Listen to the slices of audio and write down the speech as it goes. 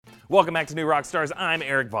Welcome back to New Rockstars. I'm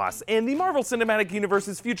Eric Voss, and the Marvel Cinematic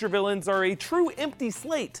Universe's future villains are a true empty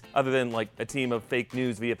slate, other than like a team of fake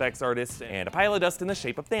news VFX artists and a pile of dust in the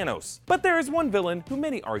shape of Thanos. But there is one villain who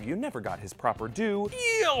many argue never got his proper due,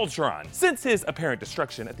 Ultron. Since his apparent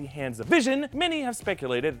destruction at the hands of Vision, many have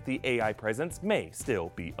speculated that the AI presence may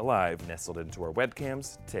still be alive, nestled into our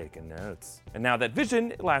webcams, taking notes. And now that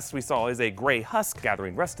Vision, last we saw, is a gray husk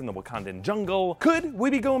gathering rust in the Wakandan jungle, could we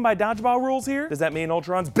be going by dodgeball rules here? Does that mean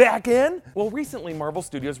Ultron's back in? Well, recently Marvel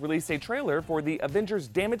Studios released a trailer for the Avengers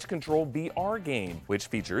Damage Control VR game, which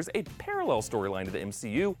features a parallel storyline to the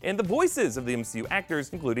MCU and the voices of the MCU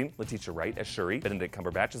actors, including Letitia Wright as Shuri, Benedict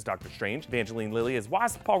Cumberbatch as Doctor Strange, Evangeline Lilly as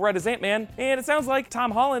Wasp, Paul Rudd as Ant-Man, and it sounds like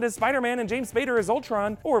Tom Holland as Spider-Man and James Spader as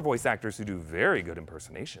Ultron, or voice actors who do very good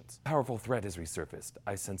impersonations. A powerful threat has resurfaced.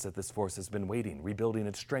 I sense that this force has been waiting, rebuilding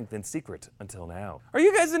its strength in secret until now. Are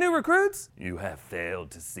you guys the new recruits? You have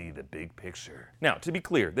failed to see the big picture. Now, to be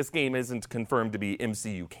clear, this game isn't confirmed to be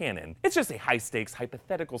MCU canon. It's just a high-stakes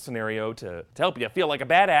hypothetical scenario to help you feel like a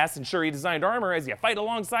badass in Shuri-designed armor as you fight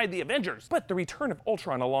alongside the Avengers. But the return of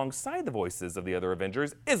Ultron alongside the voices of the other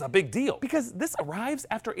Avengers is a big deal, because this arrives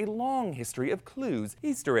after a long history of clues,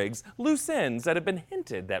 Easter eggs, loose ends that have been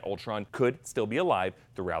hinted that Ultron could still be alive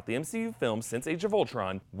throughout the MCU film since Age of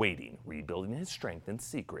Ultron, waiting, rebuilding his strength in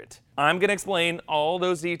secret. I'm gonna explain all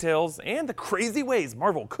those details and the crazy ways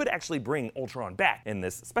Marvel could actually bring Ultron back in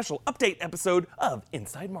this special update episode of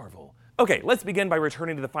Inside Marvel. Okay, let's begin by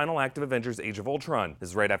returning to the final act of Avengers Age of Ultron. This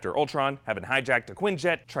is right after Ultron, having hijacked a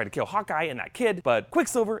Quinjet, tried to kill Hawkeye and that kid, but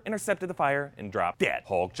Quicksilver intercepted the fire and dropped dead.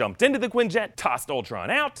 Hulk jumped into the Quinjet, tossed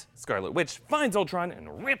Ultron out. Scarlet Witch finds Ultron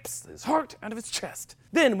and rips his heart out of his chest.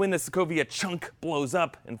 Then, when the Sokovia chunk blows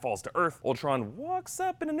up and falls to Earth, Ultron walks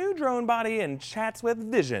up in a new drone body and chats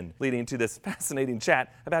with Vision, leading to this fascinating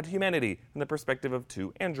chat about humanity from the perspective of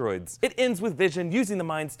two androids. It ends with Vision using the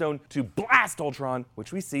Mind Stone to blast Ultron,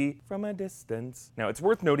 which we see from a distance. Now, it's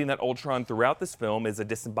worth noting that Ultron throughout this film is a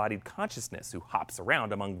disembodied consciousness who hops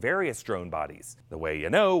around among various drone bodies. The way you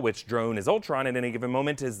know which drone is Ultron at any given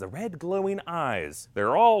moment is the red glowing eyes.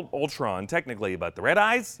 They're all Ultron technically, but the red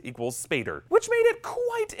eyes equals Spader, which made it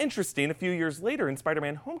quite interesting a few years later in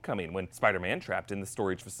Spider-Man Homecoming, when Spider-Man, trapped in the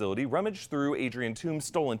storage facility, rummaged through Adrian Toome's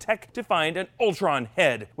stolen tech to find an Ultron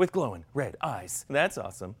head with glowing red eyes. That's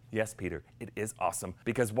awesome. Yes, Peter, it is awesome,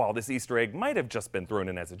 because while this Easter egg might have just been thrown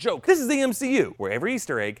in as a joke, this is the MCU, where every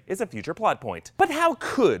Easter egg is a future plot point. But how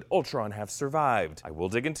could Ultron have survived? I will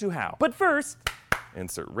dig into how. But first,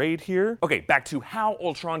 insert raid here. Okay, back to how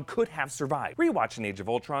Ultron could have survived. Rewatching Age of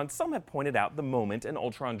Ultron, some have pointed out the moment an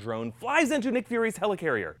Ultron drone flies into Nick Fury's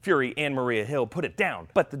helicarrier. Fury and Maria Hill put it down,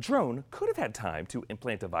 but the drone could have had time to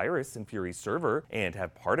implant a virus in Fury's server and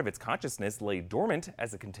have part of its consciousness lay dormant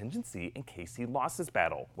as a contingency in case he lost his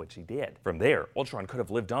battle, which he did. From there, Ultron could have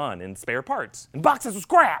lived on in spare parts, in boxes of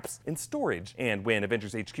scraps, in storage, and when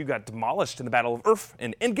Avengers HQ got demolished in the Battle of Earth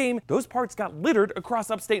and Endgame, those parts got littered across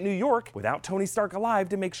upstate New York without Tony Stark alive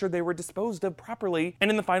to make sure they were disposed of properly.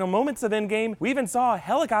 And in the final moments of Endgame, we even saw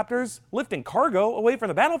helicopters lifting cargo away from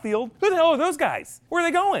the battlefield. Who the hell are those guys? Where are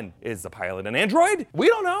they going? Is the pilot an android? We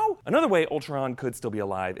don't know. Another way Ultron could still be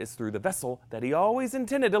alive is through the vessel that he always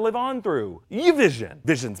intended to live on through, Vision.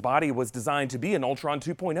 Vision's body was designed to be an Ultron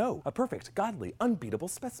 2.0, a perfect, godly, unbeatable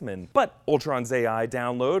specimen. But Ultron's AI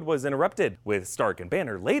download was interrupted, with Stark and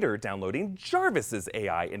Banner later downloading Jarvis's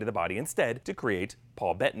AI into the body instead to create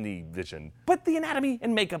Paul Bettany Vision. But the anatomy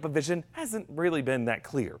and makeup of Vision hasn't really been that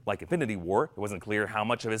clear. Like Infinity War, it wasn't clear how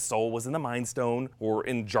much of his soul was in the Mind Stone, or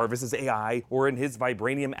in Jarvis's AI, or in his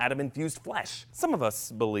vibranium atom-infused flesh. Some of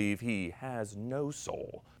us believe he has no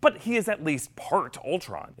soul, but he is at least part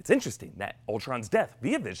Ultron. It's interesting that Ultron's death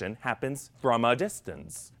via Vision happens from a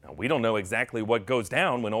distance. Now, we don't know exactly what goes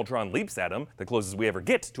down when Ultron leaps at him. The closest we ever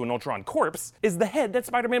get to an Ultron corpse is the head that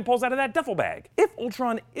Spider-Man pulls out of that duffel bag. If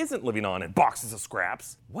Ultron isn't living on in boxes of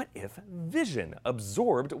scraps, what if Vision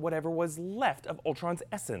absorbed whatever was left of Ultron's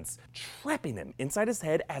essence, trapping him inside his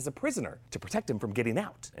head as a prisoner to protect him from getting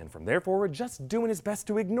out, and from there forward just doing his best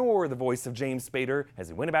to ignore the voice of James Spader as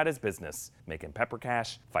he went about his business, making pepper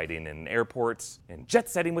cash, fighting in airports, and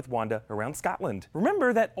jet-setting with Wanda around Scotland.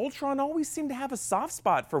 Remember that Ultron always seemed to have a soft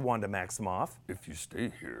spot for Wanda Maximoff. If you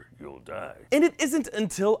stay here, you'll die. And it isn't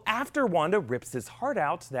until after Wanda rips his heart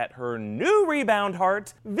out that her new rebound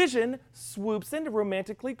heart, Vision, swoops in to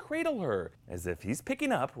romantically cradle her, as if he's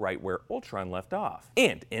picking up right where Ultron left off.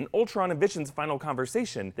 And in Ultron and Vision's final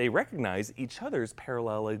conversation, they recognize each other's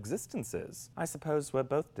parallel existences. I suppose we're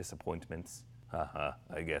both disappointments. Haha,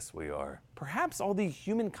 I guess we are. Perhaps all the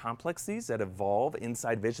human complexes that evolve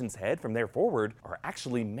inside Vision's head from there forward are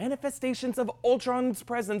actually manifestations of Ultron's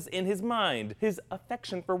presence in his mind, his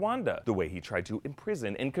affection for Wanda, the way he tried to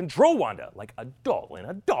imprison and control Wanda like a doll in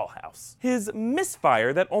a dollhouse, his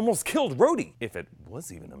misfire that almost killed Rhodey, if it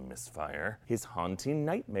was even a misfire, his haunting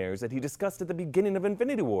nightmares that he discussed at the beginning of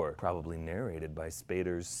Infinity War, probably narrated by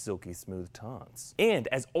Spader's silky smooth taunts. And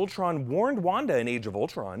as Ultron warned Wanda in Age of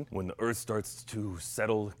Ultron, when the Earth starts to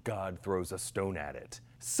settle, God throws a stone at it.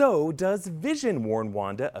 So does Vision warn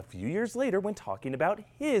Wanda a few years later when talking about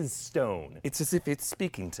his stone. It's as if it's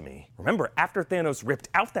speaking to me. Remember, after Thanos ripped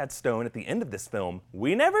out that stone at the end of this film,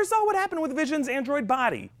 we never saw what happened with Vision's android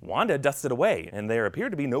body. Wanda dusted away, and there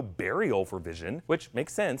appeared to be no burial for Vision, which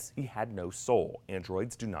makes sense, he had no soul.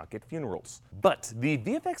 Androids do not get funerals. But the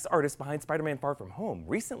VFX artist behind Spider-Man Far From Home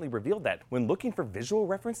recently revealed that when looking for visual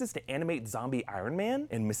references to animate zombie Iron Man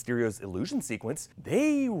and Mysterio's illusion sequence,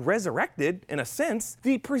 they resurrected, in a sense,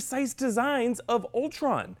 the precise designs of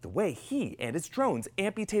Ultron, the way he and his drone's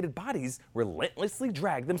amputated bodies relentlessly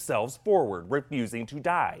drag themselves forward, refusing to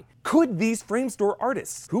die. Could these Framestore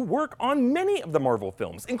artists, who work on many of the Marvel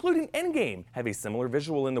films, including Endgame, have a similar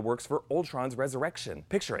visual in the works for Ultron's resurrection?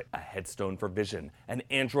 Picture it, a headstone for Vision, an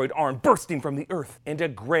android arm bursting from the earth, and a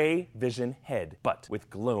gray Vision head, but with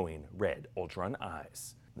glowing red Ultron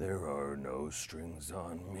eyes. There are no strings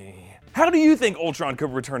on me. How do you think Ultron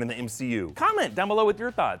could return in the MCU? Comment down below with your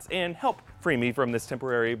thoughts and help free me from this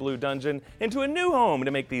temporary blue dungeon into a new home to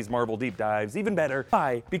make these Marvel deep dives even better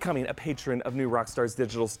by becoming a patron of New Rockstars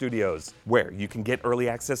Digital Studios, where you can get early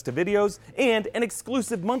access to videos and an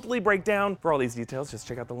exclusive monthly breakdown. For all these details, just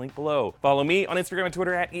check out the link below. Follow me on Instagram and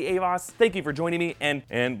Twitter at EAVOS. Thank you for joining me,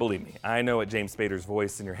 and believe me, I know what James Spader's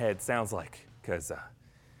voice in your head sounds like, because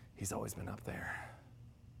he's always been up there.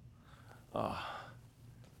 Oh.